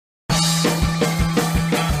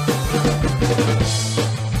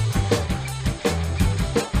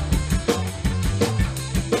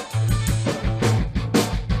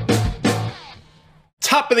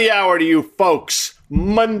Top of the hour to you folks.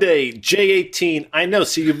 Monday, J18. I know,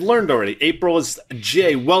 so you've learned already. April is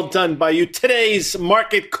J. Well done by you. Today's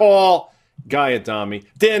market call, Guy Adami,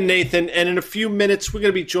 Dan Nathan, and in a few minutes, we're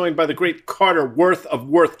going to be joined by the great Carter Worth of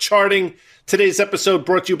Worth Charting. Today's episode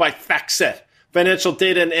brought to you by FactSet, financial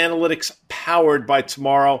data and analytics powered by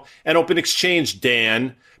Tomorrow, and Open Exchange,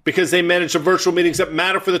 Dan, because they manage the virtual meetings that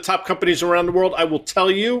matter for the top companies around the world. I will tell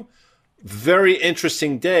you, very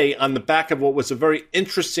interesting day on the back of what was a very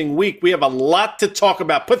interesting week. We have a lot to talk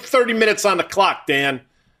about. Put 30 minutes on the clock, Dan.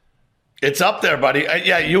 It's up there, buddy.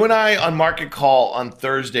 Yeah, you and I on Market Call on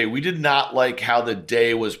Thursday, we did not like how the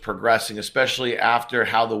day was progressing, especially after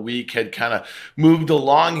how the week had kind of moved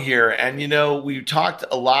along here. And, you know, we talked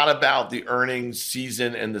a lot about the earnings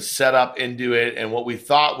season and the setup into it and what we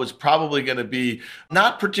thought was probably going to be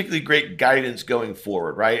not particularly great guidance going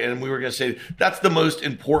forward, right? And we were going to say that's the most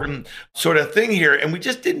important sort of thing here. And we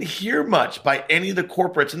just didn't hear much by any of the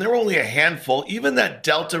corporates. And there were only a handful. Even that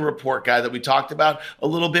Delta report guy that we talked about a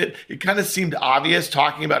little bit, it kind of seemed obvious,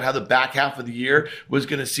 talking about how the back half of the year was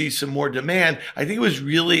going to see some more demand. I think it was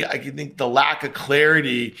really, the lack of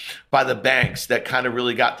clarity by the banks that kind of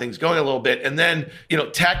really got things going a little bit. And then, you know,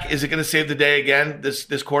 tech, is it going to save the day again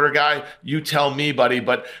this quarter, Guy? You tell me, buddy.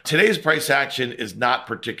 But today's price action is not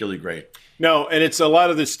particularly great. No, and it's a lot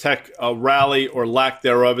of this tech rally or lack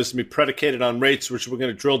thereof is going to be predicated on rates, which we're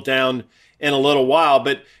going to drill down in a little while.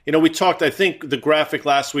 But, you know, we talked, I think the graphic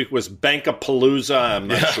last week was Bankapalooza. I'm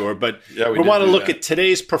not sure. But we want to look at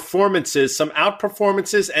today's performances, some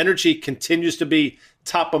outperformances. Energy continues to be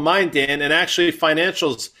top of mind, Dan, and actually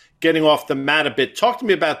financials getting off the mat a bit. Talk to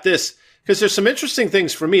me about this, because there's some interesting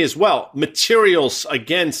things for me as well. Materials,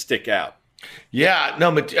 again, stick out. Yeah,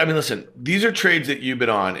 no, but I mean, listen, these are trades that you've been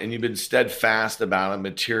on and you've been steadfast about on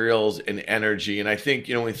materials and energy. And I think,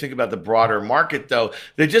 you know, when we think about the broader market, though,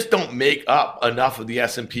 they just don't make up enough of the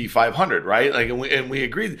S&P 500, right? Like, and we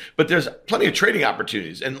agree, but there's plenty of trading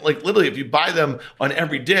opportunities. And like literally, if you buy them on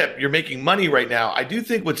every dip, you're making money right now. I do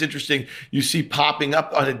think what's interesting, you see popping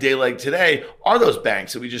up on a day like today are those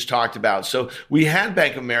banks that we just talked about. So we had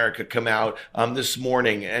Bank of America come out this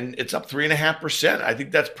morning and it's up 3.5%. I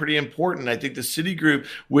think that's pretty important. I think the Citigroup,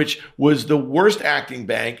 which was the worst acting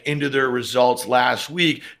bank into their results last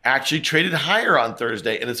week, actually traded higher on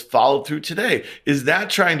Thursday and has followed through today. Is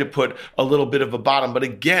that trying to put a little bit of a bottom? But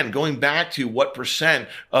again, going back to what percent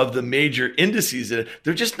of the major indices,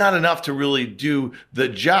 they're just not enough to really do the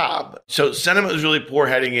job. So sentiment was really poor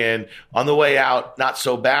heading in. On the way out, not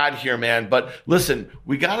so bad here, man. But listen,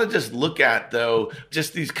 we got to just look at, though,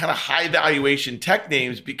 just these kind of high valuation tech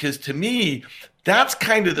names, because to me, that's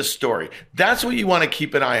kind of the story. That's what you want to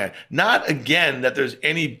keep an eye on. Not, again, that there's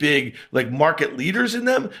any big like market leaders in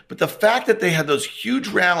them, but the fact that they had those huge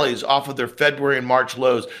rallies off of their February and March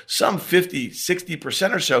lows, some 50,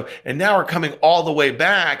 60% or so, and now are coming all the way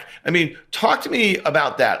back. I mean, talk to me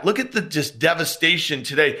about that. Look at the just devastation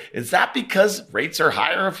today. Is that because rates are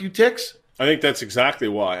higher a few ticks? I think that's exactly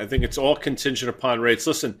why. I think it's all contingent upon rates.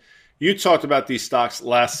 Listen, you talked about these stocks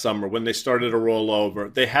last summer when they started to roll over.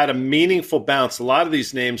 They had a meaningful bounce. A lot of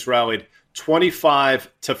these names rallied 25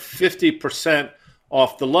 to 50%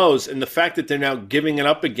 off the lows. And the fact that they're now giving it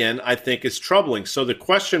up again, I think, is troubling. So the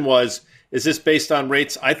question was, is this based on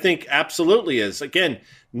rates? I think absolutely is. Again,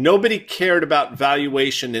 nobody cared about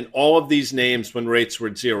valuation in all of these names when rates were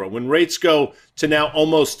at zero. When rates go to now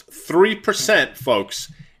almost 3%,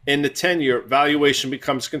 folks, in the 10-year, valuation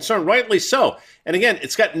becomes a concern, rightly so. And again,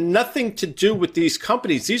 it's got nothing to do with these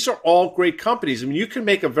companies. These are all great companies. I mean, you can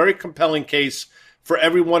make a very compelling case for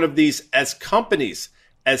every one of these as companies.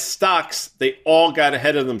 As stocks, they all got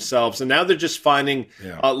ahead of themselves, and now they're just finding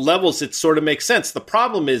levels that sort of make sense. The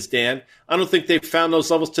problem is, Dan, I don't think they've found those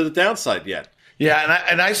levels to the downside yet. Yeah,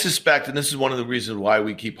 and I suspect, and this is one of the reasons why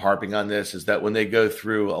we keep harping on this, is that when they go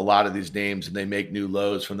through a lot of these names and they make new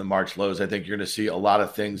lows from the March lows, I think you're going to see a lot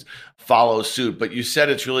of things follow suit. But you said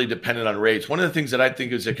it's really dependent on rates. One of the things that I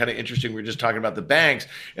think is kind of interesting, we were just talking about the banks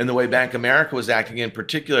and the way Bank of America was acting in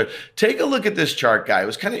particular. Take a look at this chart, Guy. It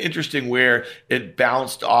was kind of interesting where it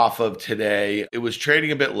bounced off of today. It was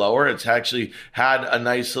trading a bit lower. It's actually had a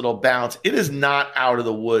nice little bounce. It is not out of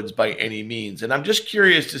the woods by any means. And I'm just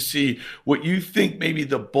curious to see what you think maybe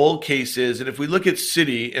the bull case is, and if we look at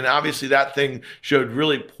Citi, and obviously that thing showed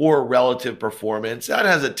really poor relative performance, that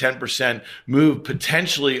has a 10% move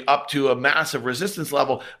potentially up to a massive resistance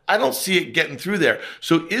level. I don't see it getting through there.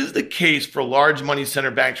 So is the case for large money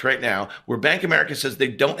center banks right now, where Bank of America says they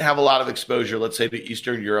don't have a lot of exposure, let's say to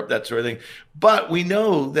Eastern Europe, that sort of thing, but we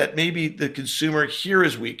know that maybe the consumer here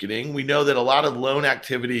is weakening. We know that a lot of loan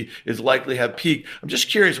activity is likely to have peaked. I'm just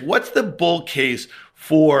curious, what's the bull case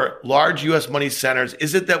for large U.S. money centers?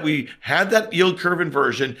 Is it that we had that yield curve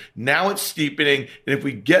inversion, now it's steepening, and if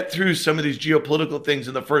we get through some of these geopolitical things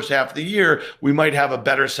in the first half of the year, we might have a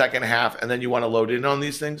better second half, and then you want to load in on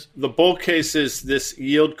these things? The bull case is this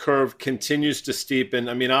yield curve continues to steepen.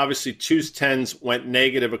 I mean, obviously, 2s10s went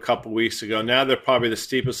negative a couple weeks ago. Now they're probably the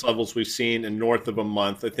steepest levels we've seen in north of a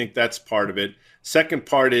month. I think that's part of it. Second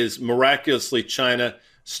part is miraculously China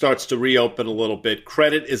starts to reopen a little bit.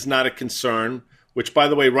 Credit is not a concern, which, by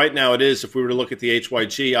the way, right now it is if we were to look at the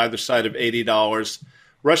HYG, either side of $80.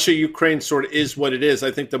 Russia, Ukraine sort of is what it is.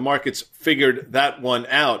 I think the market's figured that one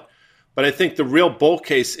out. But I think the real bull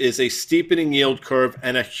case is a steepening yield curve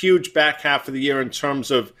and a huge back half of the year in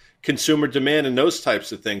terms of consumer demand and those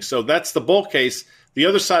types of things. So that's the bull case. The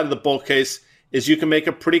other side of the bull case is you can make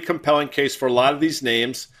a pretty compelling case for a lot of these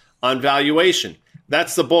names on valuation.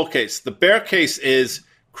 That's the bull case. The bear case is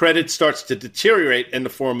credit starts to deteriorate in the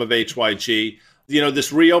form of HYG.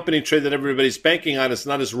 This reopening trade that everybody's banking on is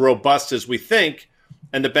not as robust as we think,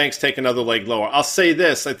 and the banks take another leg lower. I'll say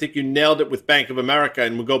this. I think you nailed it with Bank of America,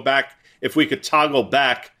 and we'll go back. If we could toggle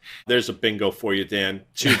back, there's a bingo for you, Dan,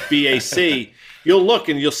 to BAC. You'll look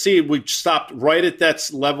and you'll see we stopped right at that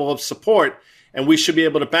level of support, and we should be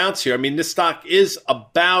able to bounce here. I mean, this stock is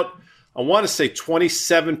about, I want to say,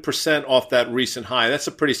 27% off that recent high. That's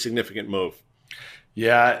a pretty significant move.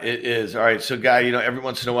 Yeah, it is. All right. So, Guy, every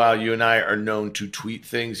once in a while, you and I are known to tweet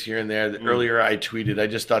things here and there. Earlier, I tweeted, I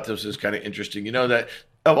just thought this was kind of interesting. That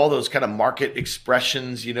of all those kind of market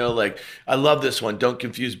expressions, like I love this one. Don't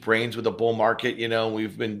confuse brains with a bull market.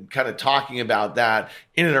 We've been kind of talking about that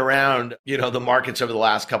in and around, the markets over the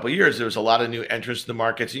last couple of years. There was a lot of new entrants to the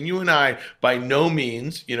markets. And you and I, by no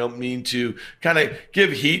means, mean to kind of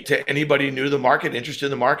give heat to anybody new to the market, interested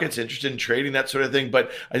in the markets, interested in trading, that sort of thing.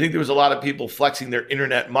 But I think there was a lot of people flexing their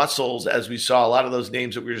internet muscles as we saw a lot of those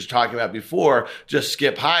names that we were just talking about before just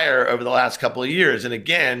skip higher over the last couple of years. And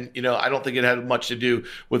again, I don't think it had much to do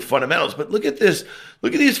with fundamentals. But look at this.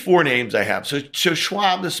 Look at these four names I have. So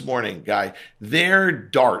Schwab this morning, Guy, their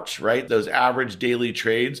darts, right? Those average daily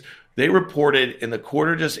trades, they reported in the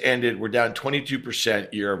quarter just ended, we're down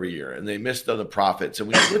 22% year over year, and they missed on the profits.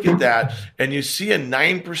 And when you look at that and you see a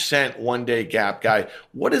 9% one-day gap, Guy,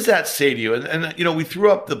 what does that say to you? And we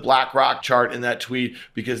threw up the BlackRock chart in that tweet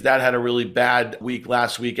because that had a really bad week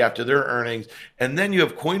last week after their earnings. And then you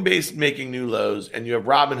have Coinbase making new lows, and you have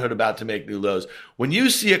Robinhood about to make new lows. When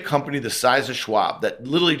you see a company the size of Schwab that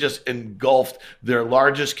literally just engulfed their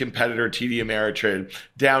largest competitor, TD Ameritrade,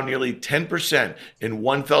 down nearly 10% in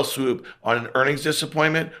one fell swoop on an earnings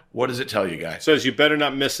disappointment, what does it tell you, Guys? It says you better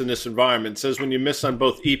not miss in this environment. It says when you miss on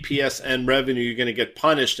both EPS and revenue, you're going to get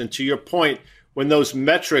punished. And to your point, when those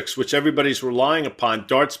metrics, which everybody's relying upon,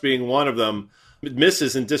 darts being one of them,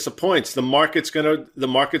 misses and disappoints, the market's going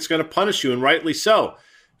to punish you, and rightly so.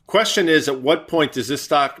 Question is, at what point does this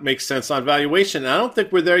stock make sense on valuation? And I don't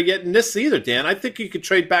think we're there yet in this either, Dan. I think you could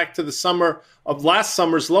trade back to the summer of last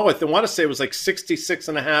summer's low. I want to say it was like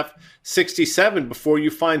 66.5, 67 before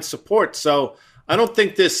you find support. So I don't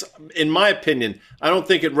think this, in my opinion, I don't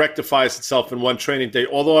think it rectifies itself in one trading day.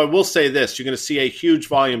 Although I will say this, you're going to see a huge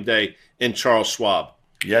volume day in Charles Schwab.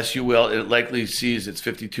 Yes, you will. It likely sees its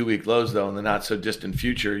 52-week lows, though, in the not-so-distant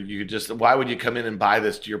future. Why would you come in and buy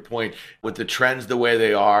this, to your point, with the trends the way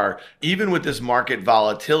they are? Even with this market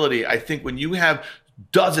volatility, I think when you have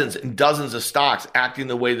dozens and dozens of stocks acting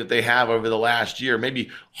the way that they have over the last year,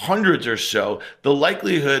 maybe hundreds or so, the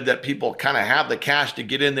likelihood that people kind of have the cash to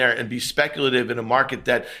get in there and be speculative in a market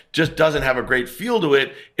that just doesn't have a great feel to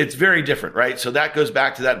it, it's very different, right? So that goes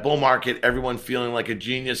back to that bull market, everyone feeling like a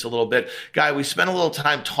genius a little bit. Guy, we spent a little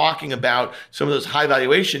time talking about some of those high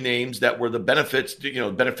valuation names that were the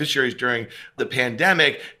beneficiaries during the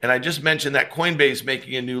pandemic. And I just mentioned that Coinbase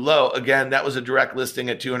making a new low. Again, that was a direct listing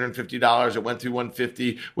at $250. It went through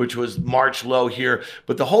 $150, which was March low here.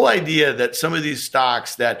 But the whole idea that some of these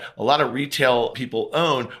stocks that a lot of retail people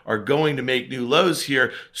own are going to make new lows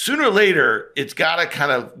here, sooner or later, it's got to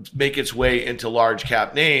kind of make its way into large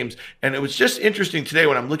cap names. And it was just interesting today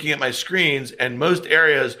when I'm looking at my screens and most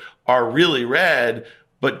areas are really red.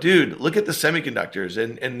 But dude, look at the semiconductors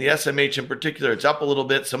and the SMH in particular. It's up a little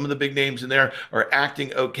bit. Some of the big names in there are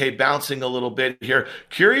acting okay, bouncing a little bit here.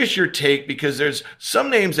 Curious your take, because there's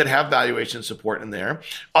some names that have valuation support in there.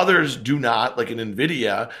 Others do not, like an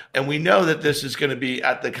NVIDIA. And we know that this is going to be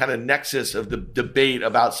at the kind of nexus of the debate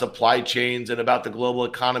about supply chains and about the global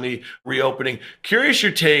economy reopening. Curious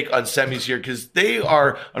your take on semis here, because they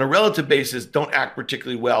are, on a relative basis, don't act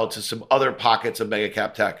particularly well to some other pockets of mega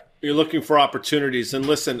cap tech. You're looking for opportunities. And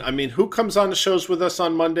listen, I mean, who comes on the shows with us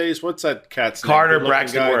on Mondays? What's that cat's name? Carter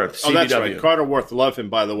Braxton Worth, Oh, that's right. Carter Worth. Love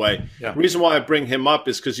him, by the way. Yeah. The reason why I bring him up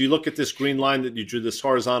is because you look at this green line that you drew, this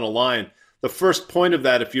horizontal line. The first point of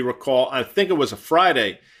that, if you recall, I think it was a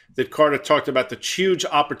Friday, that Carter talked about the huge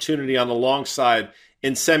opportunity on the long side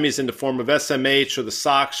in semis in the form of SMH or the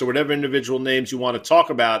SOX or whatever individual names you want to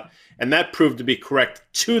talk about. And that proved to be correct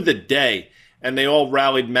to the day. And they all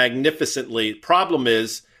rallied magnificently. Problem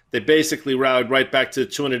is, they basically rallied right back to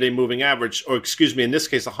the 200-day moving average, or excuse me, in this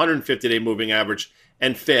case, 150-day moving average,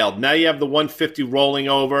 and failed. Now you have the 150 rolling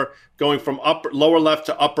over, going from lower left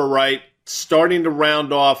to upper right, starting to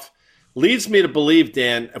round off. Leads me to believe,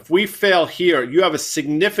 Dan, if we fail here, you have a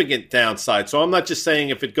significant downside. So I'm not just saying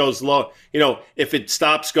if it goes low, if it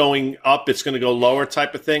stops going up, it's going to go lower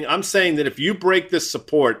type of thing. I'm saying that if you break this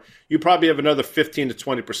support, you probably have another 15 to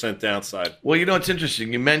 20% downside. Well, it's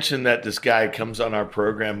interesting. You mentioned that this guy comes on our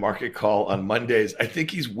program, Market Call, on Mondays. I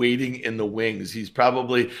think he's waiting in the wings. He's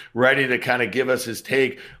probably ready to kind of give us his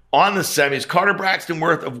take on the semis. Carter Braxton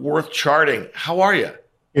Worth of Worth Charting. How are you?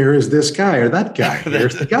 Here is this guy or that guy.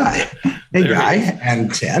 Here's the guy. Hey, guy,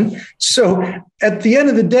 and 10. So at the end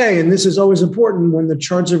of the day, and this is always important when the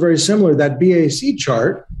charts are very similar, that BAC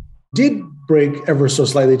chart did break ever so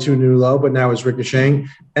slightly to a new low, but now is ricocheting.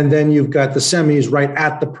 And then you've got the semis right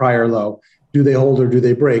at the prior low. Do they hold or do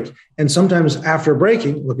they break? And sometimes after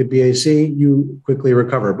breaking, look at BAC, you quickly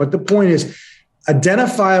recover. But the point is,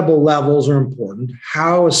 identifiable levels are important.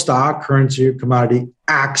 How a stock, currency, or commodity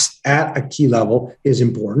acts at a key level is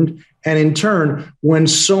important. And in turn, when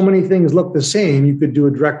so many things look the same, you could do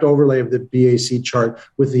a direct overlay of the BAC chart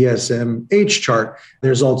with the SMH chart.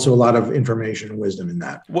 There's also a lot of information and wisdom in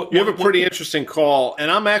that. You have a pretty interesting call, and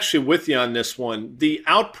I'm actually with you on this one. The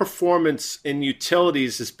outperformance in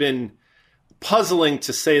utilities has been puzzling,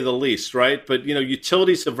 to say the least, right? But,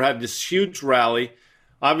 utilities have had this huge rally.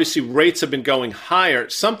 Obviously, rates have been going higher.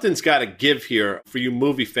 Something's got to give here for you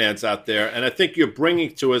movie fans out there. And I think you're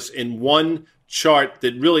bringing to us in one chart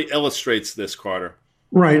that really illustrates this, Carter.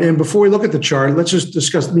 Right. And before we look at the chart, let's just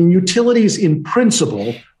discuss, utilities in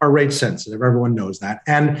principle are rate sensitive. Everyone knows that.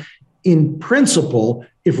 And in principle,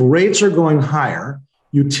 if rates are going higher,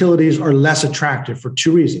 utilities are less attractive for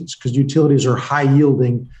two reasons, because utilities are high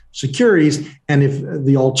yielding securities. And if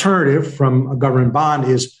the alternative from a government bond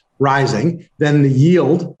is rising, then the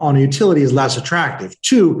yield on a utility is less attractive.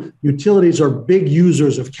 Two, utilities are big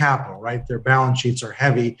users of capital, right? Their balance sheets are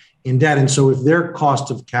heavy in debt. And so if their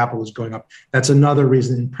cost of capital is going up, that's another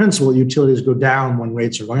reason in principle utilities go down when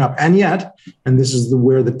rates are going up. And yet, and this is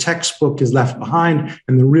where the textbook is left behind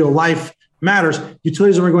and the real life matters,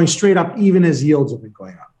 utilities are going straight up even as yields have been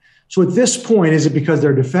going up. So at this point, is it because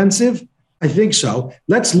they're defensive? I think so.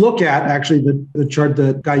 Let's look at actually the chart,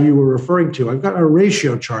 the guy you were referring to. I've got a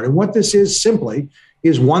ratio chart. And what this is simply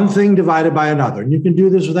is one thing divided by another. And you can do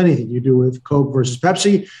this with anything. You do with Coke versus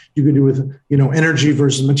Pepsi. You can do with, energy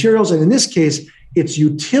versus materials. And in this case, it's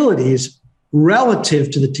utilities relative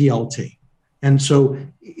to the TLT. And so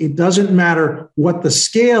it doesn't matter what the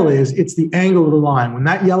scale is. It's the angle of the line. When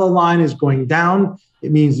that yellow line is going down,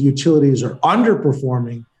 it means the utilities are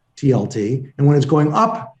underperforming TLT. And when it's going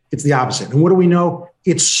up, it's the opposite. And what do we know?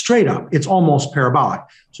 It's straight up. It's almost parabolic.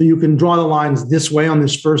 So you can draw the lines this way on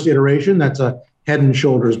this first iteration. That's a head and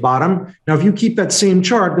shoulders bottom. Now, if you keep that same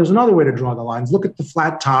chart, there's another way to draw the lines. Look at the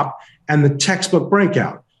flat top and the textbook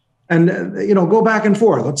breakout. And, go back and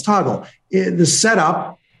forth. Let's toggle. The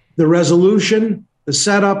setup, the resolution, the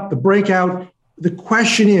setup, the breakout. The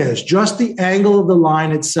question is, just the angle of the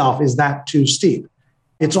line itself, is that too steep?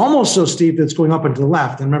 It's almost so steep that it's going up and to the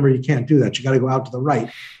left. And remember, you can't do that. You got to go out to the right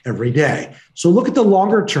every day. So look at the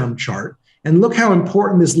longer term chart and look how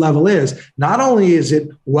important this level is. Not only is it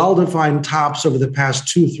well-defined tops over the past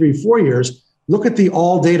 2, 3, 4 years, look at the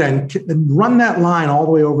all data and run that line all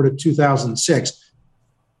the way over to 2006.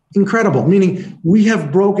 Incredible, meaning we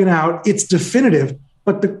have broken out. It's definitive.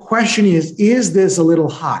 But the question is this a little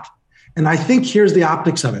hot? And I think here's the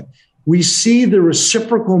optics of it. We see the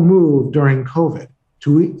reciprocal move during COVID.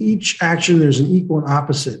 To each action, there's an equal and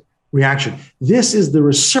opposite reaction. This is the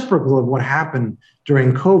reciprocal of what happened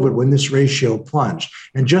during COVID when this ratio plunged.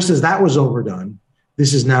 And just as that was overdone,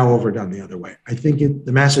 This is now overdone the other way. I think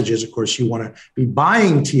the message is, of course, you want to be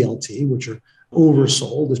buying TLT, which are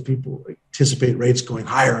oversold as people anticipate rates going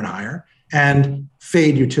higher and higher, and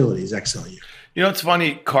fade utilities, XLU. You know, it's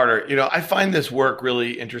funny, Carter. You know, I find this work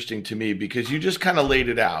really interesting to me because you just kind of laid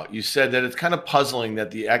it out. You said that it's kind of puzzling that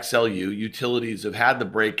the XLU utilities have had the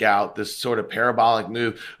breakout, this sort of parabolic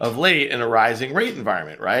move of late in a rising rate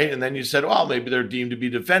environment, right? And then you said, well, maybe they're deemed to be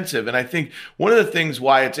defensive. And I think one of the things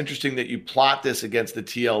why it's interesting that you plot this against the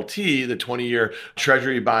TLT, the 20-year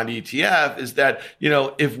Treasury bond ETF, is that, you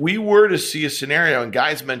know, if we were to see a scenario, and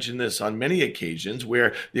guys mentioned this on many occasions,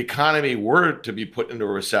 where the economy were to be put into a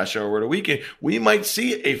recession or were to weaken, we might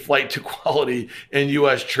see a flight to quality in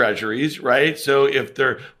U.S. Treasuries, right? So if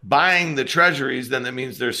they're buying the Treasuries, then that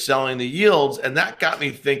means they're selling the yields. And that got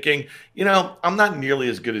me thinking, you know, I'm not nearly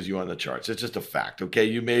as good as you on the charts. It's just a fact, okay?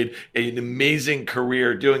 You made an amazing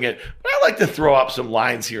career doing it. But I like to throw up some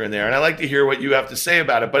lines here and there, and I like to hear what you have to say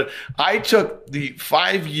about it. But I took the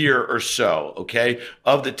 5-year or so, okay,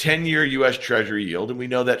 of the 10-year U.S. Treasury yield, and we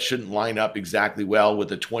know that shouldn't line up exactly well with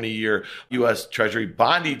the 20-year U.S. Treasury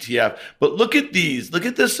bond ETF. But look at these. Look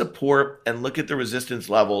at the support and look at the resistance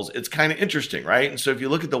levels. It's kind of interesting, right? And so if you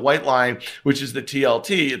look at the white line, which is the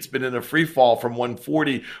TLT, it's been in a free fall from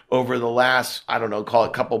 140 over the last, I don't know, call it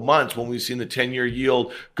a couple months when we've seen the 10-year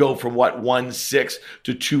yield go from 1.6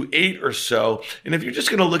 to 2.8 or so. And if you're just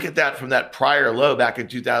going to look at that from that prior low back in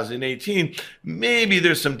 2018, maybe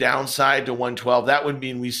there's some downside to 112. That would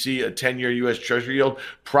mean we see a 10-year U.S. Treasury yield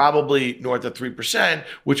probably north of 3%,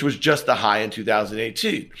 which was just the high in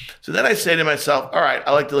 2018. So then I say to myself, all right,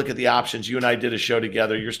 I like to look at the options. You and I did a show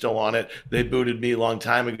together. You're still on it. They booted me a long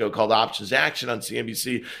time ago called Options Action on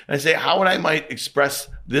CNBC. And I say, how would I might express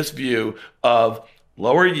this view of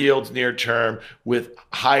lower yields near term with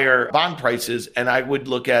higher bond prices? And I would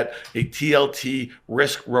look at a TLT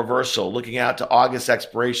risk reversal, looking out to August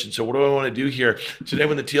expiration. So what do I want to do here? Today,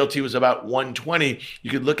 when the TLT was about 120, you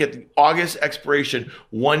could look at the August expiration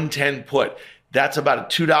 110 put. That's about a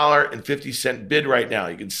 $2.50 bid right now.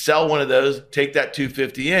 You can sell one of those, take that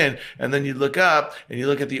 $2.50 in, and then you look up and you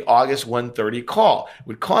look at the August 130 call. It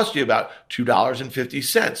would cost you about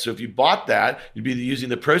 $2.50. So if you bought that, you'd be using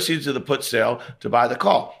the proceeds of the put sale to buy the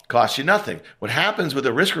call. Costs you nothing. What happens with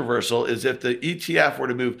a risk reversal is if the ETF were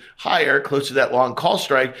to move higher, close to that long call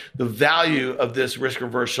strike, the value of this risk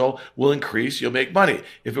reversal will increase. You'll make money.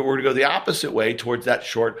 If it were to go the opposite way towards that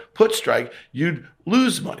short put strike, you'd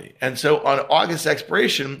lose money. And so on August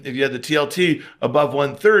expiration, if you had the TLT above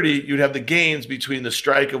 130, you'd have the gains between the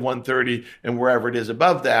strike of 130 and wherever it is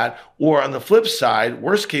above that. Or on the flip side,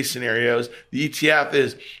 worst case scenarios, the ETF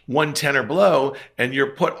is 110 or below, and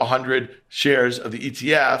you're put 100 shares of the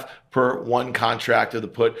ETF per one contract of the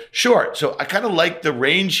put short. So I kind of like the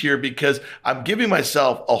range here because I'm giving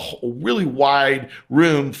myself a really wide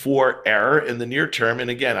room for error in the near term.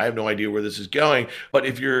 And again, I have no idea where this is going, but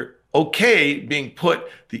if you're okay being put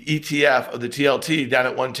the ETF of the TLT down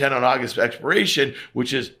at 110 on August expiration,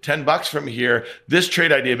 which is $10 from here, this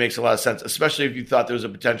trade idea makes a lot of sense, especially if you thought there was a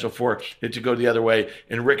potential for it to go the other way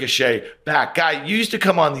and ricochet back. Guy, you used to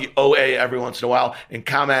come on the OA every once in a while and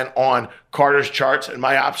comment on Carter's charts and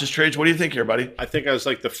my options trades. What do you think here, buddy? I think I was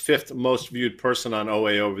like the 5th most viewed person on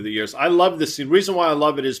OA over the years. I love this. The reason why I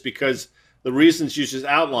love it is because the reasons you just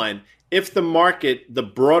outlined. If the market, the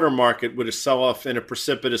broader market, were to sell off in a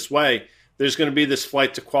precipitous way, there's going to be this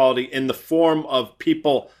flight to quality in the form of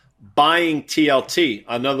people buying TLT.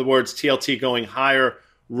 In other words, TLT going higher,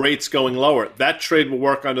 rates going lower. That trade will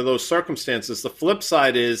work under those circumstances. The flip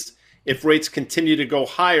side is if rates continue to go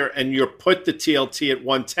higher and you're put the TLT at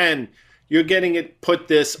 110, you're getting it put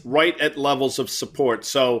this right at levels of support.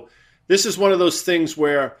 So this is one of those things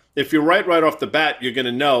where if you're right off the bat, you're going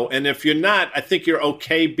to know. And if you're not, I think you're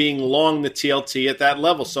okay being long the TLT at that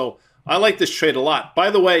level. So I like this trade a lot. By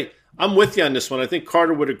the way, I'm with you on this one. I think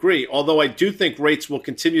Carter would agree. Although I do think rates will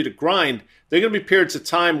continue to grind, there are going to be periods of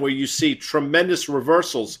time where you see tremendous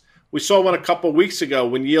reversals. We saw one a couple of weeks ago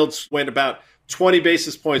when yields went about 20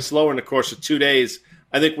 basis points lower in the course of 2 days.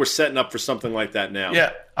 I think we're setting up for something like that now.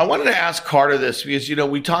 Yeah. I wanted to ask Carter this because, you know,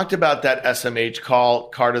 we talked about that SMH call,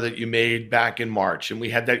 Carter, that you made back in March, and we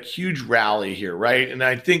had that huge rally here, right? And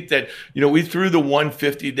I think that, you know, we threw the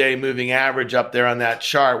 150-day moving average up there on that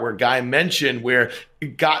chart where Guy mentioned where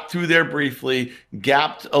it got through there briefly,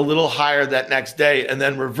 gapped a little higher that next day, and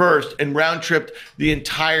then reversed and round-tripped the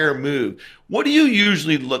entire move. What do you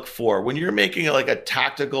usually look for when you're making like a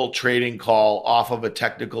tactical trading call off of a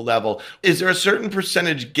technical level? Is there a certain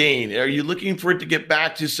percentage gain? Are you looking for it to get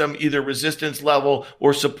back to some either resistance level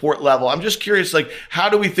or support level? I'm just curious, like, how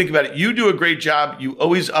do we think about it? You do a great job. You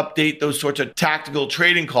always update those sorts of tactical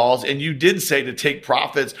trading calls. And you did say to take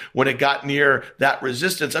profits when it got near that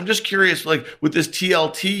resistance. I'm just curious, like with this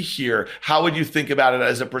TLT here, how would you think about it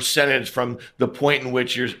as a percentage from the point in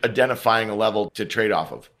which you're identifying a level to trade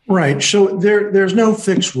off of? Right. So there's no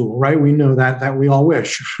fixed rule, right? We know that we all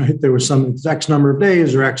wish, right? There was some X number of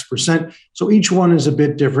days or X percent. So each one is a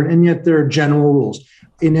bit different. And yet there are general rules.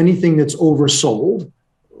 In anything that's oversold,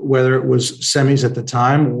 whether it was semis at the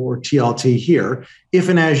time or TLT here, if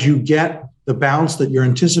and as you get the bounce that you're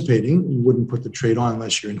anticipating, you wouldn't put the trade on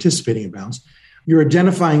unless you're anticipating a bounce. You're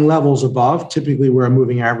identifying levels above, typically where a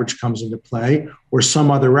moving average comes into play, or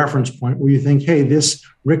some other reference point where you think, hey, this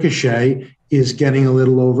ricochet is getting a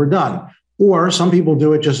little overdone. Or some people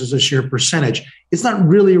do it just as a sheer percentage. It's not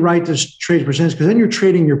really right to trade percentage because then you're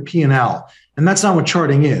trading your P&L. And that's not what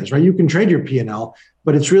charting is, right? You can trade your P&L,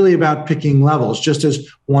 but it's really about picking levels, just as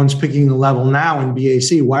one's picking the level now in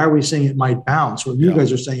BAC. Why are we saying it might bounce? Well, you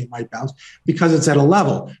guys are saying it might bounce because it's at a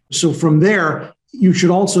level. So from there, you should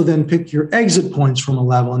also then pick your exit points from a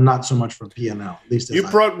level and not so much from P&L. At least you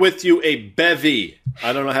brought with you a bevy.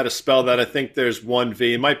 I don't know how to spell that. I think there's one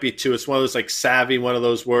V. It might be two. It's one of those like savvy, one of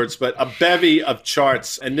those words, but a bevy of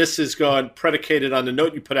charts. And this is going predicated on the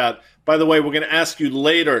note you put out. By the way, we're going to ask you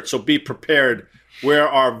later, so be prepared, where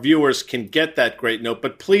our viewers can get that great note.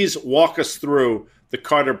 But please walk us through the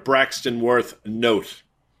Carter Braxton Worth note.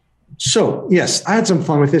 So, yes, I had some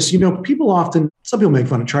fun with this. You know, some people make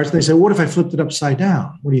fun of charts and they say, what if I flipped it upside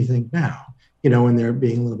down? What do you think now? You know, when they're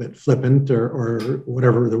being a little bit flippant or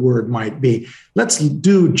whatever the word might be. Let's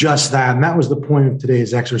do just that. And that was the point of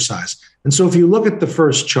today's exercise. And so if you look at the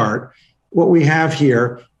first chart, what we have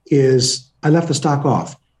here is I left the stock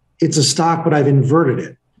off. It's a stock, but I've inverted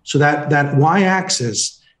it. So that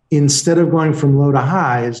y-axis, instead of going from low to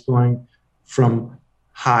high, is going from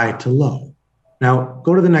high to low. Now,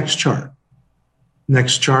 go to the next chart.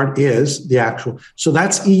 Next chart is the actual. So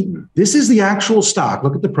that's Eaton. This is the actual stock.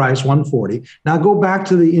 Look at the price, 140. Now go back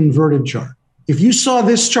to the inverted chart. If you saw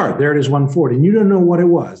this chart, there it is, 140, and you don't know what it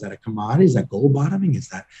was. Is that a commodity? Is that gold bottoming? Is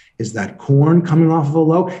that corn coming off of a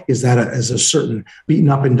low? Is that a certain beaten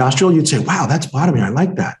up industrial? You'd say, wow, that's bottoming. I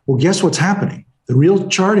like that. Well, guess what's happening? The real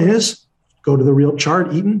chart is, go to the real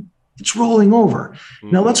chart, Eaton. It's rolling over.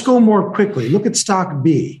 Now let's go more quickly. Look at stock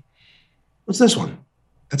B. What's this one?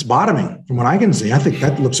 That's bottoming from what I can see. I think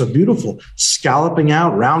that looks so beautiful. Scalloping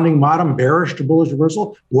out, rounding bottom, bearish to bullish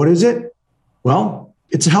reversal. What is it? Well,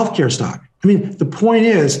 it's a healthcare stock. I mean, the point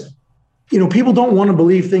is, you know, people don't want to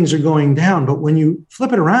believe things are going down, but when you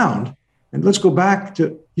flip it around, and let's go back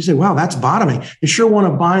to, you say, wow, that's bottoming. You sure want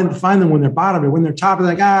to find them when they're bottoming. When they're top, they're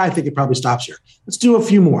like, I think it probably stops here. Let's do a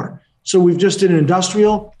few more. So we've just did an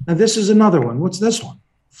industrial. Now this is another one. What's this one?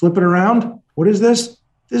 Flip it around. What is this?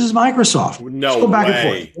 This is Microsoft. No Let's go back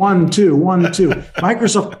way. and forth. 1, 2, 1, 2.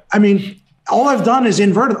 Microsoft. I mean, all I've done is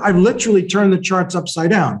inverted. I've literally turned the charts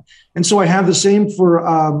upside down. And so I have the same for,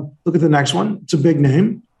 look at the next one. It's a big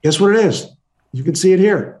name. Guess what it is? You can see it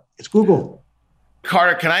here. It's Google.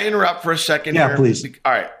 Carter, can I interrupt for a second Yeah, here? please.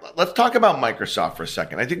 All right, let's talk about Microsoft for a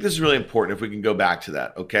second. I think this is really important if we can go back to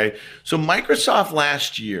that, okay? So Microsoft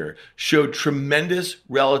last year showed tremendous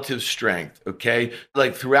relative strength, okay?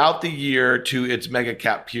 Like throughout the year to its mega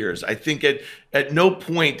cap peers. I think at no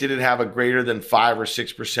point did it have a greater than 5 or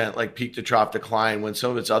 6% like peak to trough decline when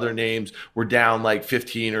some of its other names were down like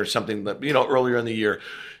 15 or something, you know, earlier in the year.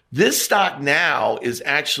 This stock now is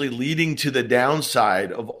actually leading to the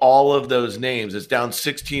downside of all of those names. It's down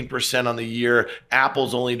 16% on the year.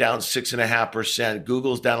 Apple's only down 6.5%.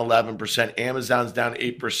 Google's down 11%. Amazon's down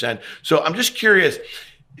 8%. So I'm just curious,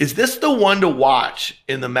 is this the one to watch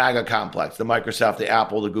in the MAGA complex, the Microsoft, the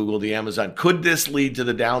Apple, the Google, the Amazon? Could this lead to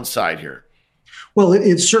the downside here? Well,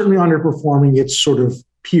 it's certainly underperforming its sort of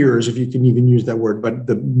peers, if you can even use that word, but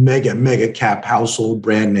the mega cap household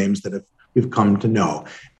brand names that we've come to know.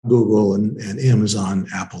 Google and Amazon,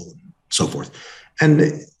 Apple, and so forth.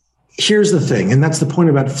 And here's the thing, and that's the point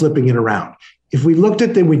about flipping it around. If we looked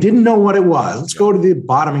at them, we didn't know what it was. Let's go to the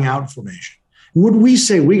bottoming out formation. Would we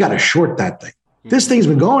say we got to short that thing? This thing's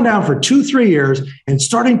been going down for 2-3 years and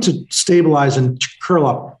starting to stabilize and curl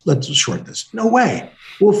up. Let's short this. No way.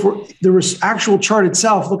 Well, for the actual chart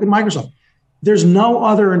itself, look at Microsoft. There's no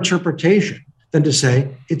other interpretation than to say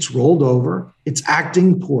it's rolled over, it's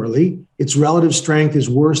acting poorly, its relative strength is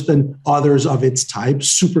worse than others of its type,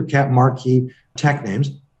 super cap marquee tech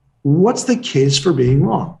names. What's the case for being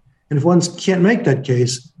wrong? And if one can't make that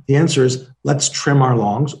case, The answer is let's trim our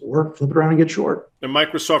longs or flip it around and get short. And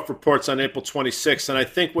Microsoft reports on April 26th. And I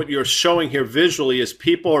think what you're showing here visually is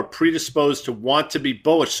people are predisposed to want to be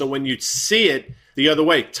bullish. So when you see it the other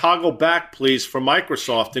way, toggle back, please, for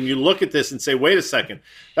Microsoft. And you look at this and say, wait a second,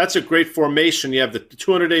 that's a great formation. You have the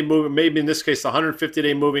 200-day moving, maybe in this case, the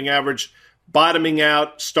 150-day moving average bottoming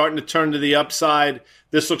out, starting to turn to the upside.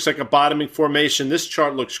 This looks like a bottoming formation. This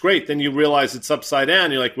chart looks great. Then you realize it's upside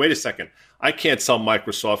down. You're like, wait a second. I can't sell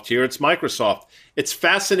Microsoft here. It's Microsoft. It's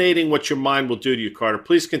fascinating what your mind will do to you, Carter.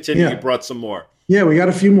 Please continue. You brought some more. Yeah, we got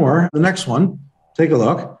a few more. The next one, take a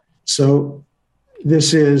look. So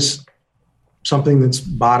this is something that's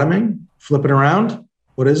bottoming, flipping around.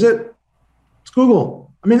 What is it? It's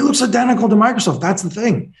Google. I mean, it looks identical to Microsoft. That's the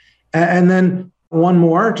thing. And then one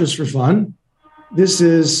more, just for fun. This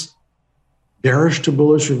is bearish to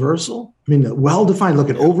bullish reversal. I mean, well-defined. Look,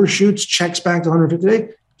 it overshoots, checks back to 150-day.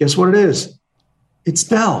 Guess what it is? It's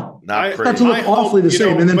Dell. Not to look awfully the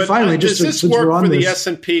same. And then finally, does this work for the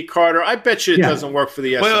S&P, Carter? I bet you it doesn't work for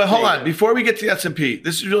the S&P. Wait, hold on. Before we get to the S&P,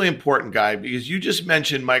 this is really important, Guy, because you just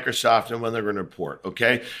mentioned Microsoft and when they're going to report,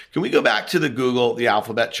 okay? Can we go back to the Google, the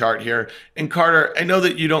Alphabet chart here? And Carter, I know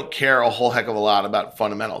that you don't care a whole heck of a lot about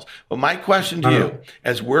fundamentals, but my question to you,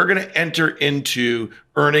 as we're going to enter into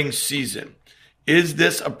earnings season, is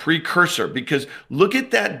this a precursor? Because look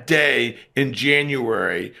at that day in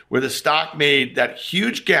January where the stock made that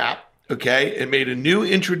huge gap, okay? It made a new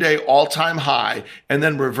intraday all-time high and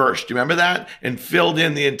then reversed. Do you remember that? And filled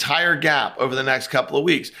in the entire gap over the next couple of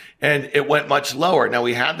weeks. And it went much lower. Now,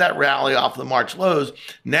 we had that rally off the March lows.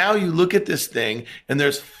 Now you look at this thing and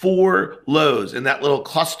there's 4 lows in that little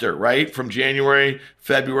cluster, right? From January,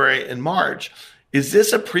 February, and March. Is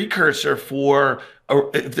this a precursor for... Or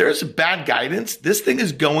if there's bad guidance, this thing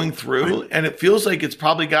is going through and it feels like it's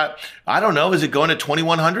probably got, I don't know, is it going to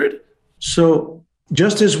 2100? So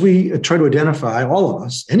just as we try to identify, all of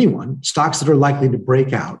us, anyone, stocks that are likely to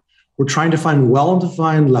break out, we're trying to find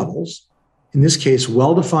well-defined levels. In this case,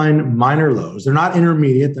 well-defined minor lows. They're not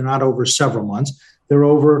intermediate. They're not over several months. They're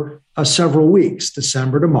over several weeks,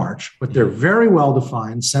 December to March, but they're very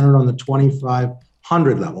well-defined, centered on the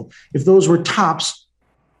 2500 level. If those were tops,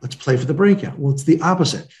 let's play for the breakout. Well, it's the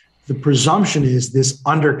opposite. The presumption is this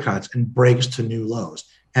undercuts and breaks to new lows.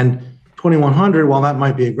 And 2100, while that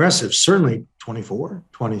might be aggressive, certainly 24,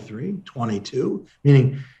 23, 22,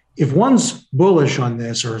 meaning if one's bullish on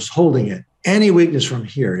this or is holding it, any weakness from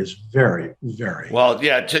here is very, very. Well,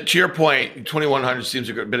 yeah, to your point, 2100 seems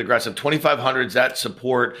a bit aggressive. 2500 is that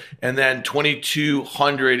support. And then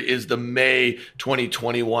 2200 is the May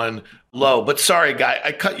 2021 low. But sorry, Guy,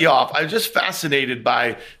 I cut you off. I was just fascinated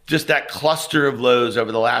by just that cluster of lows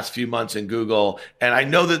over the last few months in Google. And I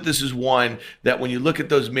know that this is one that when you look at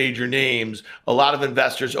those major names, a lot of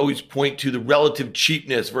investors always point to the relative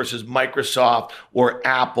cheapness versus Microsoft or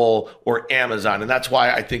Apple or Amazon. And that's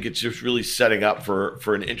why I think it's just really setting up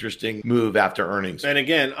for an interesting move after earnings. And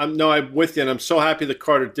again, I'm with you. And I'm so happy that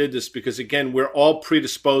Carter did this because, again, we're all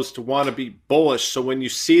predisposed to want to be bullish. So when you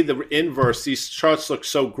see the inverse, these charts look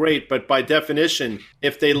so great. But by definition,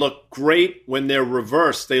 if they look great when they're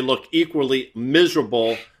reversed, they look equally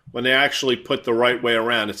miserable when they actually put the right way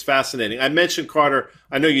around. It's fascinating. I mentioned, Carter,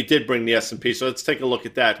 I know you did bring the S&P, so let's take a look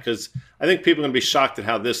at that because I think people are going to be shocked at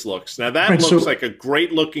how this looks. Now, that looks like a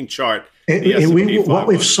great-looking chart.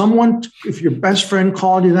 If your best friend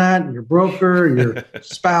called you that, your broker, your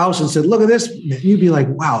spouse, and said, look at this, you'd be like,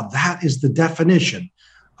 wow, that is the definition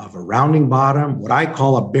of a rounding bottom, what I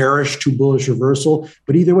call a bearish to bullish reversal.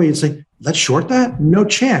 But either way, you'd say, let's short that? No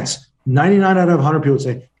chance. 99 out of 100 people would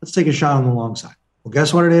say, let's take a shot on the long side. Well,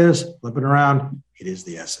 guess what it is? Flip it around. It is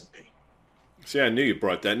the S&P. See, I knew you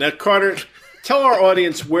brought that. Now, Carter, tell our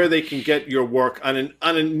audience where they can get your work on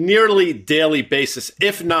a nearly daily basis,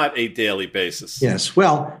 if not a daily basis. Yes.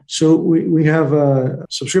 Well, so we have a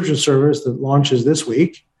subscription service that launches this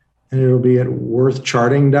week, and it'll be at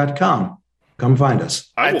worthcharting.com. Come find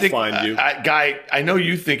us. I will find you. Guy, I know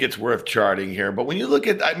you think it's worth charting here, but when you look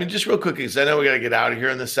at, just real quickly, because I know we got to get out of here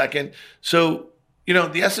in a second. So,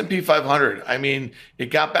 the S&P 500,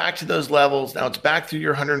 it got back to those levels. Now it's back through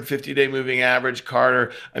your 150-day moving average,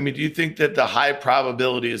 Carter. Do you think that the high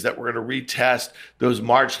probability is that we're going to retest those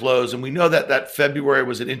March lows? And we know that February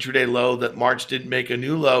was an intraday low, that March didn't make a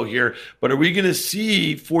new low here. But are we going to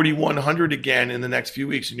see 4,100 again in the next few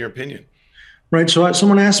weeks, in your opinion? Right. So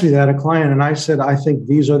someone asked me that, a client, and I said, I think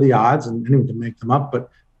these are the odds, and anyone can make them up. But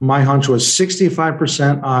my hunch was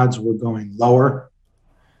 65% odds we're going lower,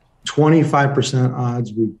 25%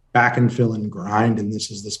 odds we back and fill and grind. And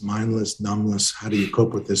this is this mindless, numbness. How do you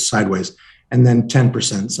cope with this sideways? And then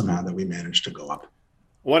 10% somehow that we managed to go up.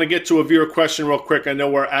 I want to get to a viewer question real quick. I know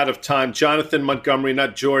we're out of time. Jonathan Montgomery,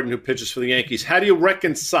 not Jordan, who pitches for the Yankees. How do you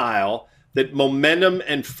reconcile that momentum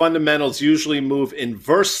and fundamentals usually move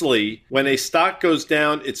inversely? When a stock goes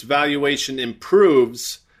down, its valuation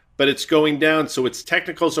improves, but it's going down, so its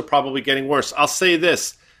technicals are probably getting worse. I'll say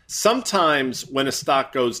this. Sometimes when a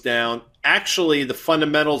stock goes down, actually the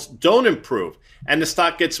fundamentals don't improve, and the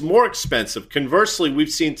stock gets more expensive. Conversely,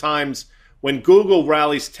 we've seen times when Google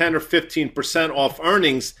rallies 10 or 15% off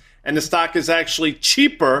earnings, and the stock is actually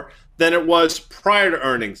cheaper than it was prior to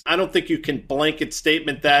earnings. I don't think you can blanket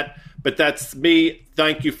statement that, but that's me.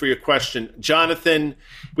 Thank you for your question. Jonathan,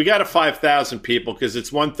 we got to 5,000 people because it's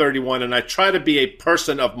 1:31, and I try to be a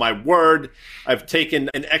person of my word. I've taken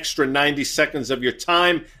an extra 90 seconds of your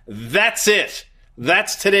time. That's it.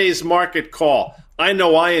 That's today's market call. I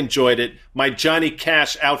know I enjoyed it. My Johnny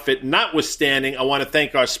Cash outfit notwithstanding, I want to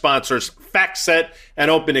thank our sponsors, FactSet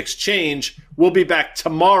and Open Exchange. We'll be back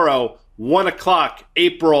tomorrow, 1 o'clock,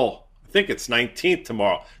 April, I think it's 19th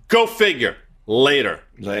tomorrow. Go figure. Later.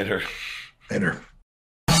 Later.